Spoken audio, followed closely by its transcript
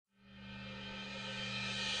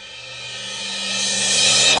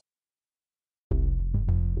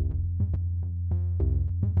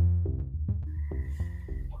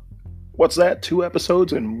What's that? 2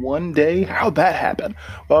 episodes in one day? How'd that happen?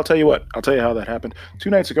 Well, I'll tell you what. I'll tell you how that happened.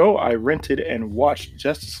 2 nights ago, I rented and watched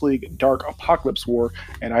Justice League Dark Apocalypse War,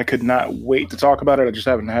 and I could not wait to talk about it. I just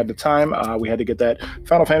haven't had the time. We had to get that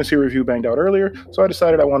Final Fantasy review banged out earlier, so I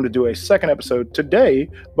decided I wanted to do a second episode today,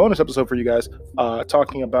 bonus episode for you guys,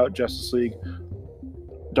 talking about Justice League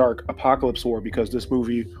Dark Apocalypse War, because this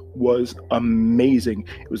movie was amazing.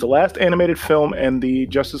 It was the last animated film in the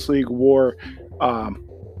Justice League War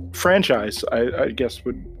franchise, I guess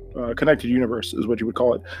would connected universe is what you would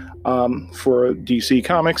call it, for DC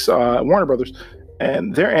Comics, Warner Brothers,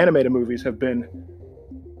 and their animated movies have been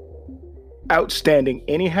outstanding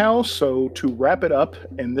anyhow. So to wrap it up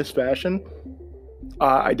in this fashion,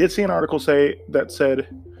 I did see an article that said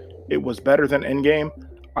it was better than Endgame.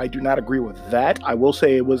 I do not agree with that. I will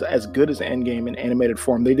say it was as good as Endgame in animated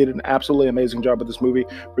form. They did an absolutely amazing job with this movie.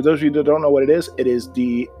 For those of you that don't know what it is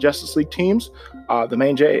the Justice League teams. The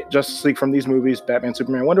main Justice League from these movies: Batman,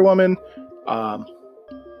 Superman, Wonder Woman,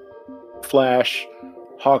 Flash,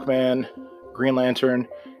 Hawkman, Green Lantern,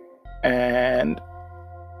 and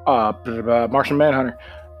Martian Manhunter,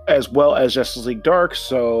 as well as Justice League Dark.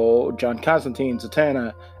 So John Constantine,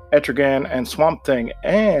 Zatanna, Etrigan, and Swamp Thing.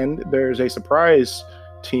 And there's a surprise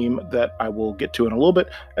team that I will get to in a little bit,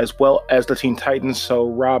 as well as the Teen Titans. So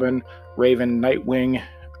Robin, Raven, Nightwing,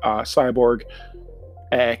 Cyborg,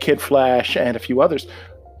 Kid Flash, and a few others.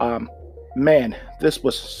 Man, this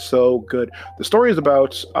was so good. The story is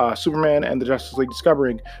about Superman and the Justice League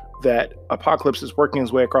discovering that Apocalypse is working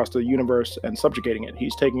his way across the universe and subjugating it.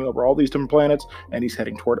 He's taking over all these different planets, and he's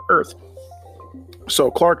heading toward Earth.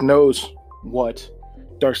 So Clark knows what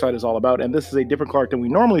Darkseid is all about, and this is a different Clark than we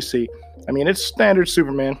normally see. I mean, it's standard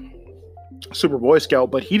Superman, Super Boy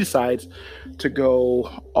Scout, but he decides to go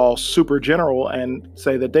all super general and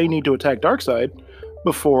say that they need to attack Darkseid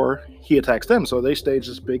before he attacks them. So they stage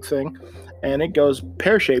this big thing, and it goes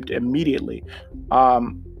pear-shaped immediately.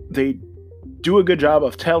 They do a good job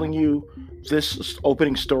of telling you this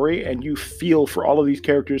opening story, and you feel for all of these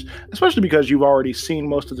characters, especially because you've already seen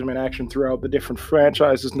most of them in action throughout the different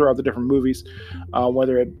franchises and throughout the different movies,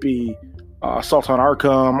 whether it be Assault on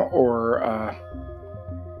Arkham or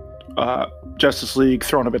Justice League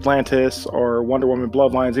Throne of Atlantis or Wonder Woman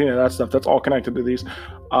Bloodlines, any of that stuff. That's all connected to these.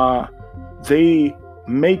 They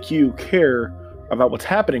make you care about what's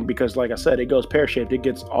happening because, like I said, it goes pear-shaped. It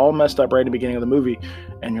gets all messed up right in the beginning of the movie,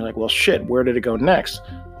 and you're like, well, shit, where did it go next?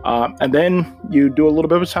 And then you do a little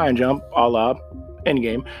bit of a time jump, a la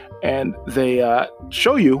Endgame, and they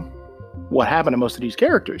show you what happened to most of these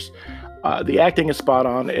characters. The acting is spot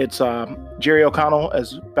on. It's Jerry O'Connell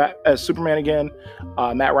as Superman again.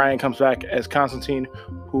 Matt Ryan comes back as Constantine,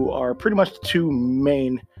 who are pretty much the two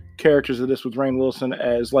main characters of this, with Rainn Wilson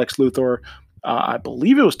as Lex Luthor. I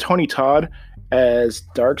believe it was Tony Todd as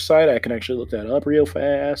Darkseid. I can actually look that up real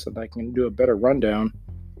fast, and I can do a better rundown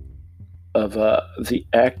of the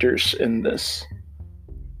actors in this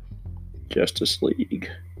Justice League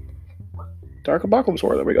Dark Apocalypse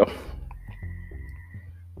War. There we go.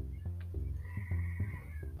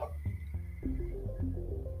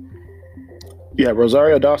 Yeah,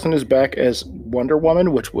 Rosario Dawson is back as Wonder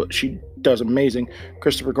Woman, which she does amazing.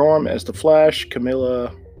 Christopher Gorham as the Flash.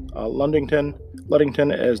 Camilla Luddington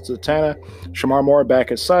as Zatanna. Shamar Moore back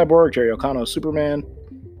as Cyborg. Jerry O'Connell as Superman.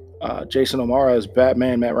 Jason O'Mara as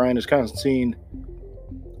Batman. Matt Ryan as Constantine.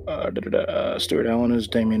 Stuart Allen as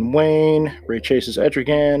Damian Wayne. Ray Chase as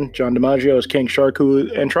Etrigan. John DiMaggio as King Shark,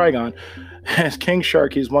 and Trigon as King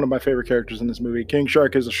Shark. He's one of my favorite characters in this movie. King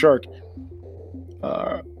Shark is a shark.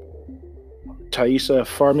 Taissa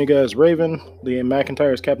Farmiga as Raven, Liam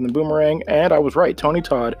McIntyre as Captain Boomerang, and I was right, Tony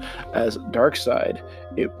Todd as Darkseid.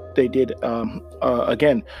 They did,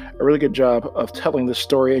 again, a really good job of telling this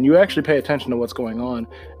story, and you actually pay attention to what's going on,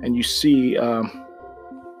 and you see a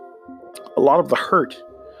lot of the hurt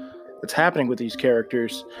that's happening with these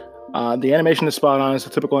characters. The animation is spot on. It's a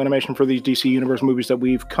typical animation for these DC Universe movies that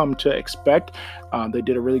we've come to expect. They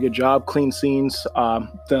did a really good job, clean scenes.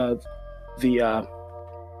 The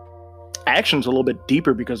action's a little bit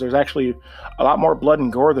deeper because there's actually a lot more blood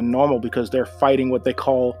and gore than normal, because they're fighting what they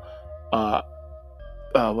call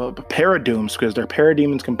paradooms, because they're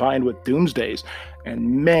parademons combined with doomsdays.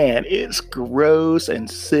 And man, it's gross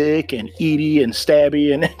and sick and eaty and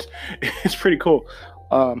stabby, and it's pretty cool.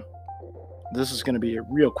 This is going to be a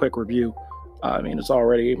real quick review. I mean, it's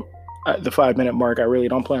already at the 5-minute mark. I really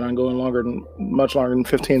don't plan on going much longer than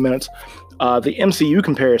 15 minutes. The MCU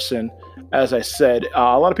comparison, as I said,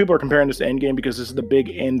 a lot of people are comparing this to Endgame because this is the big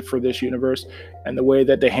end for this universe, and the way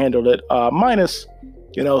that they handled it, minus,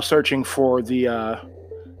 searching for the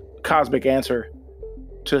cosmic answer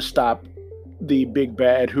to stop the big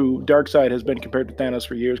bad, who Darkseid has been compared to Thanos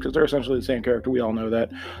for years because they're essentially the same character. We all know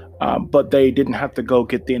that. But they didn't have to go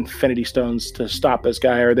get the Infinity Stones to stop this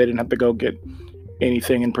guy, or they didn't have to go get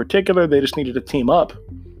anything in particular. They just needed to team up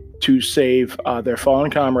to save their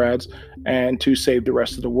fallen comrades and to save the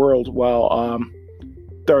rest of the world. While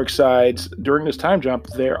Darkseid's, during this time jump,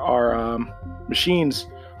 there are machines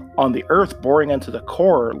on the Earth boring into the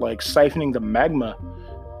core, like siphoning the magma.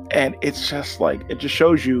 And it's just like, it just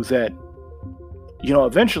shows you that,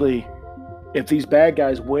 eventually, if these bad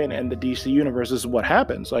guys win in the DC universe, this is what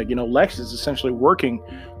happens. Like, Lex is essentially working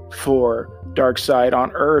for Darkseid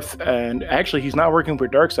on Earth, and actually he's not working for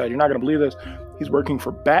Darkseid. You're not going to believe this. He's working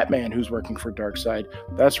for Batman, who's working for Darkseid.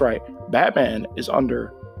 That's right. Batman is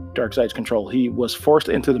under Darkseid's control. He was forced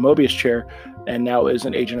into the Mobius chair and now is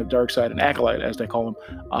an agent of Darkseid, an acolyte, as they call him.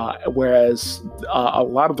 Whereas a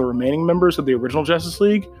lot of the remaining members of the original Justice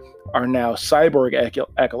League are now cyborg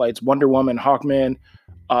acolytes. Wonder Woman, Hawkman,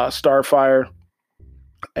 Starfire,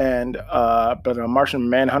 and Martian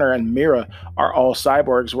Manhunter and Mira are all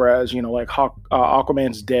cyborgs, whereas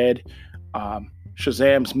Aquaman's dead,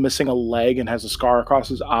 Shazam's missing a leg and has a scar across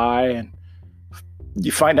his eye, and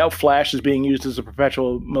you find out Flash is being used as a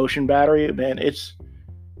perpetual motion battery. Man, it's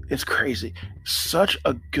crazy. Such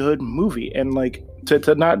a good movie. And like,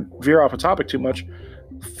 to not veer off a topic too much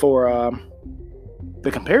for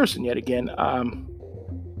the comparison yet again,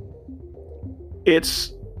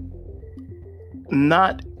 it's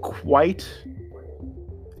not quite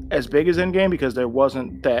as big as Endgame because there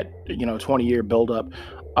wasn't that 20-year buildup.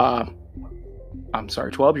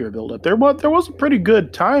 12-year buildup. There was a pretty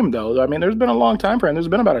good time though. I mean, there's been a long time frame. There's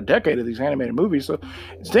been about a decade of these animated movies, so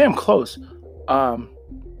it's damn close.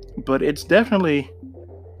 But it's definitely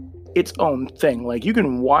its own thing. Like, you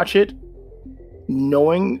can watch it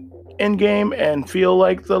knowing Endgame and feel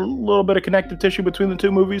like the little bit of connective tissue between the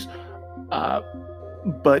two movies.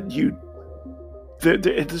 But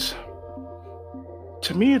it's,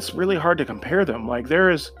 to me, it's really hard to compare them. Like, there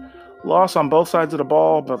is loss on both sides of the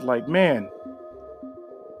ball, but like, man,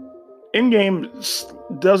 Endgame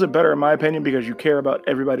does it better in my opinion because you care about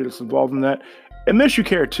everybody that's involved in that. In this, you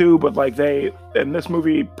care too, but like, in this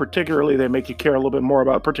movie particularly, they make you care a little bit more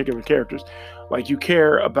about particular characters. Like, you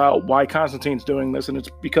care about why Constantine's doing this, and it's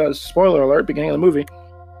because, spoiler alert, beginning of the movie,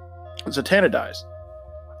 Zatanna dies.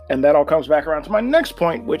 And that all comes back around to my next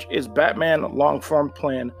point, which is Batman long-form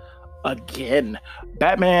plan again.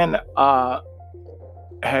 Batman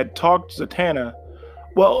had talked Zatanna.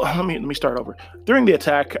 Well, let me start over. During the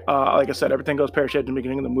attack, like I said, everything goes pear-shaped in the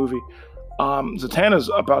beginning of the movie. Zatanna's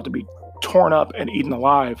about to be torn up and eaten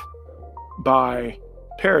alive by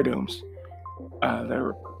paradooms.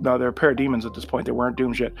 They're parademons at this point. They weren't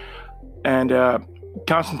dooms yet. And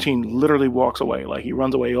Constantine literally walks away. Like, he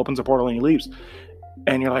runs away, he opens a portal, and he leaves.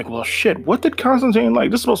 And you're like, well, shit, what did Constantine like?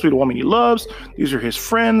 This is supposed to be the woman he loves. These are his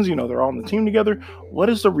friends. They're all on the team together. What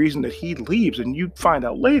is the reason that he leaves? And you find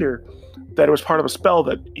out later that it was part of a spell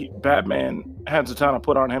that Batman had Zatanna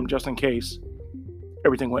put on him just in case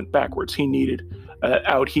everything went backwards. He needed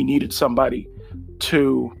somebody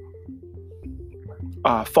to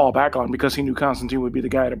fall back on because he knew Constantine would be the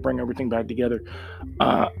guy to bring everything back together.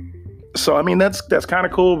 So, I mean, that's kind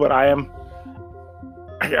of cool, but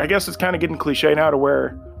I guess it's kind of getting cliche now to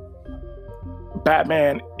where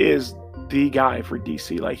Batman is the guy for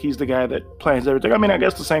DC. Like, he's the guy that plans everything. I mean, I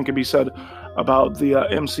guess the same could be said about the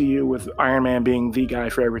MCU with Iron Man being the guy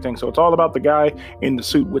for everything. So it's all about the guy in the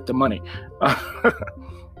suit with the money.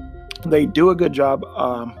 They do a good job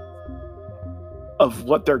of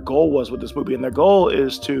what their goal was with this movie. And their goal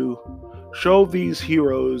is to show these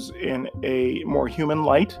heroes in a more human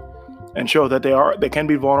light and show that they can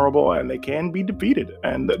be vulnerable and they can be defeated.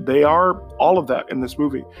 And they are all of that in this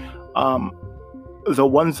movie. The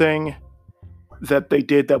one thing that they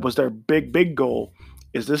did that was their big goal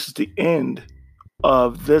is this is the end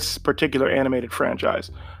of this particular animated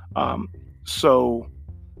franchise. So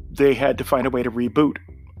they had to find a way to reboot.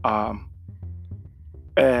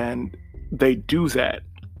 And they do that.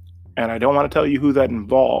 And I don't want to tell you who that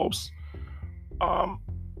involves.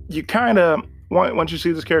 You kind of, once you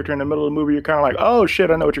see this character in the middle of the movie, you're kind of like, oh shit,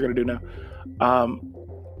 I know what you're going to do now.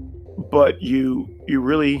 But you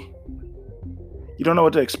really, you don't know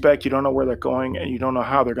what to expect. You don't know where they're going, and you don't know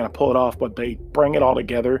how they're going to pull it off, but they bring it all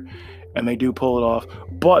together, and they do pull it off.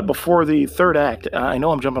 But before the third act, I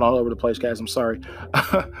know I'm jumping all over the place, guys. I'm sorry.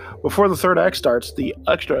 Before the third act starts, the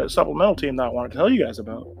extra supplemental team that I want to tell you guys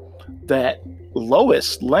about, that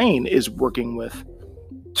Lois Lane is working with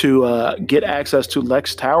to get access to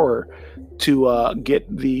Lex Tower, to get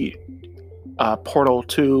the portal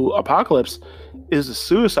to Apocalypse, is the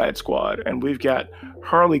Suicide Squad. And we've got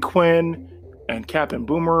Harley Quinn, and Captain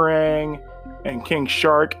Boomerang and King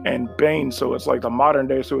Shark and Bane. So it's like the modern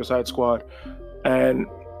day Suicide Squad. And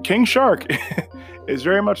King Shark is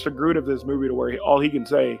very much the Groot of this movie, to where all he can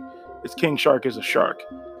say is King Shark is a shark.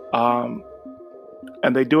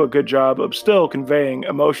 And they do a good job of still conveying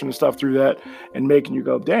emotion and stuff through that and making you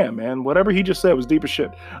go, damn, man, whatever he just said was deep as shit.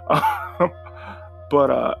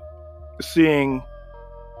 But seeing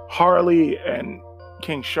Harley and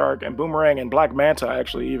King Shark and Boomerang and Black Manta,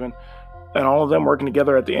 actually, even, and all of them working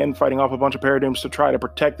together at the end, fighting off a bunch of Paradooms to try to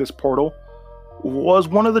protect this portal, was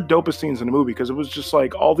one of the dopest scenes in the movie, because it was just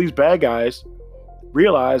like all these bad guys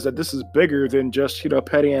realize that this is bigger than just,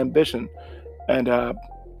 petty ambition. And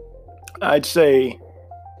I'd say,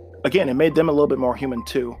 again, it made them a little bit more human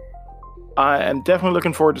too. I am definitely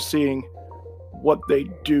looking forward to seeing what they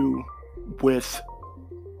do with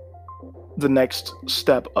the next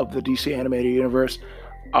step of the DC animated universe.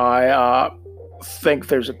 I think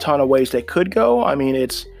there's a ton of ways they could go. I mean,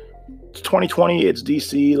 it's 2020, it's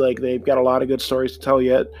DC, like they've got a lot of good stories to tell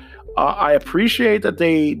yet. I appreciate that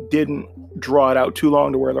they didn't draw it out too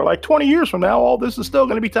long to where they're like 20 years from now all this is still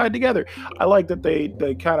going to be tied together. I like that they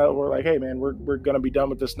kind of were like, hey man, we're going to be done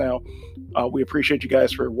with this now. We appreciate you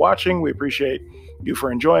guys for watching, we appreciate you for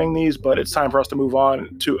enjoying these, but it's time for us to move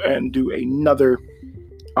on to and do another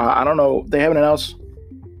I don't know, they haven't announced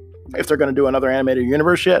if they're going to do another animated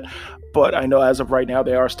universe yet, but I know as of right now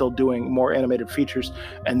they are still doing more animated features,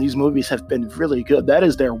 and these movies have been really good. That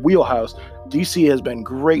is their wheelhouse. DC has been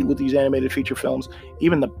great with these animated feature films.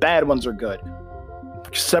 Even the bad ones are good.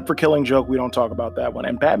 Except for Killing Joke, we don't talk about that one.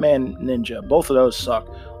 And Batman Ninja, both of those suck.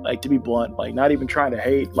 Like, to be blunt, like, not even trying to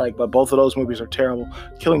hate, like, but both of those movies are terrible.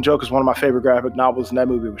 Killing Joke is one of my favorite graphic novels, and that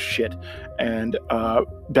movie was shit. And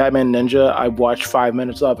Batman Ninja, I watched 5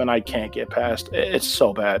 minutes of, and I can't get past. It's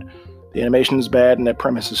so bad. The animation is bad, and the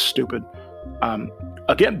premise is stupid.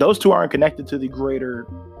 Again, those two aren't connected to the greater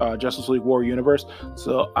Justice League War universe,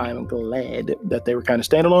 so I'm glad that they were kind of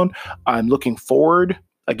standalone. I'm looking forward,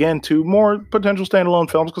 again, to more potential standalone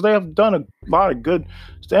films, because they have done a lot of good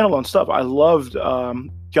standalone stuff. I loved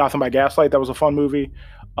Gotham by Gaslight. That was a fun movie.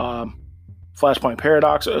 Flashpoint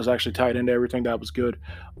Paradox, it was actually tied into everything. That was good.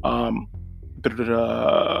 I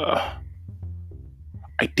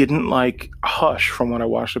didn't like Hush from when I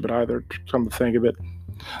watched it, but either, come to think of it.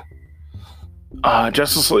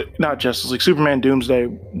 Justice League, Superman Doomsday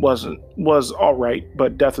was all right,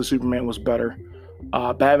 but Death of Superman was better.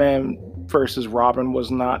 Batman versus Robin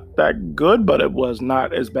was not that good, but it was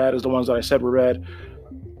not as bad as the ones that I said were bad.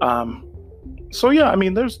 So yeah, I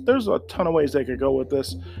mean, there's a ton of ways they could go with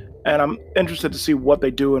this, and I'm interested to see what they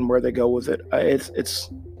do and where they go with it. It's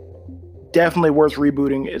definitely worth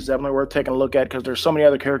rebooting. It's definitely worth taking a look at, because there's so many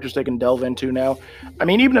other characters they can delve into now. I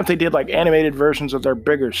mean, even if they did like animated versions of their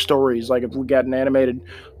bigger stories, like if we got an animated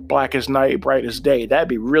Blackest Night, Brightest Day, that'd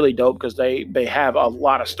be really dope, because they have a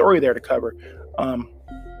lot of story there to cover.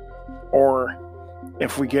 Or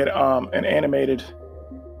if we get an animated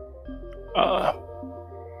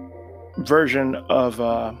version of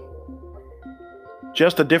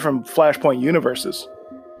just the different Flashpoint universes.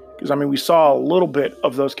 Because, I mean, we saw a little bit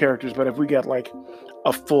of those characters, but if we get, like,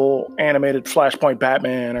 a full animated Flashpoint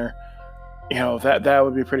Batman, or, that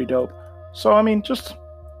would be pretty dope. So, I mean, just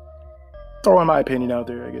throwing my opinion out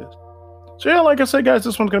there, I guess. So, yeah, like I said, guys,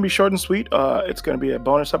 this one's going to be short and sweet. It's going to be a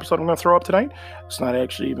bonus episode I'm going to throw up tonight. It's not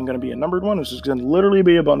actually even going to be a numbered one. It's just going to literally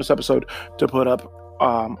be a bonus episode to put up,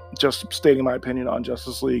 just stating my opinion on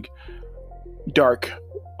Justice League Dark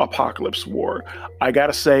Apocalypse War. I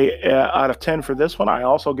gotta say, out of 10 for this one, I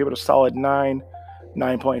also give it a solid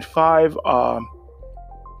 9.5.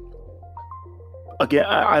 Again,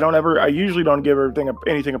 I usually don't give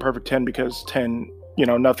anything a perfect 10, because 10,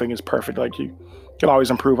 nothing is perfect. Like, you can always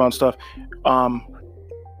improve on stuff. I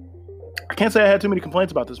can't say I had too many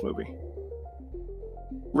complaints about this movie.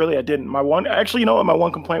 Really, I didn't. My one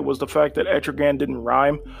complaint was the fact that Etrigan didn't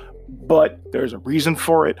rhyme, but there's a reason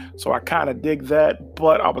for it, so I kind of dig that.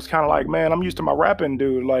 But I was kind of like, man, I'm used to my rapping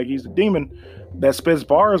dude. Like, he's a demon that spits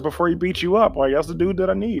bars before he beats you up. Like, that's the dude that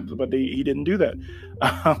I need. But he didn't do that.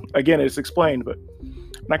 Again, it's explained.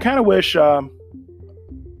 And I kind of wish some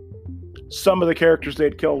of the characters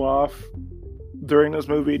they'd killed off during this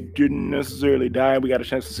movie didn't necessarily die. We got a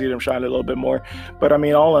chance to see them shine a little bit more. But I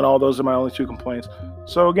mean, all in all, those are my only two complaints.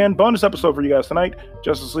 So again, bonus episode for you guys tonight.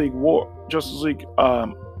 Justice League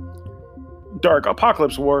Dark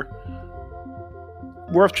Apocalypse War.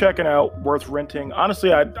 Worth checking out, worth renting.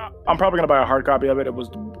 Honestly, I'm probably going to buy a hard copy of it. It was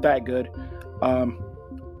that good.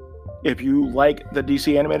 If you like the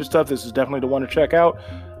DC animated stuff, this is definitely the one to check out.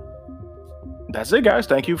 that's it, guys.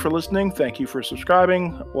 Thank you for listening. Thank you for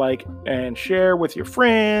subscribing, like, and share with your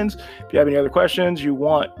friends. If you have any other questions you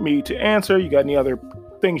want me to answer, you got any other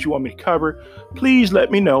things you want me to cover, please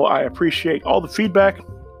let me know. I appreciate all the feedback.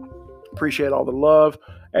 Appreciate all the love.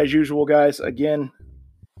 As usual, guys, again,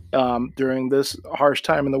 during this harsh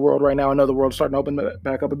time in the world right now, I know the world's starting to open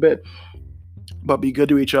back up a bit, but be good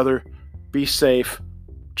to each other. Be safe.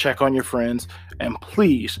 Check on your friends. And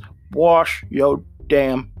please wash your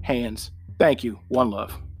damn hands. Thank you. One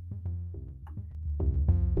love.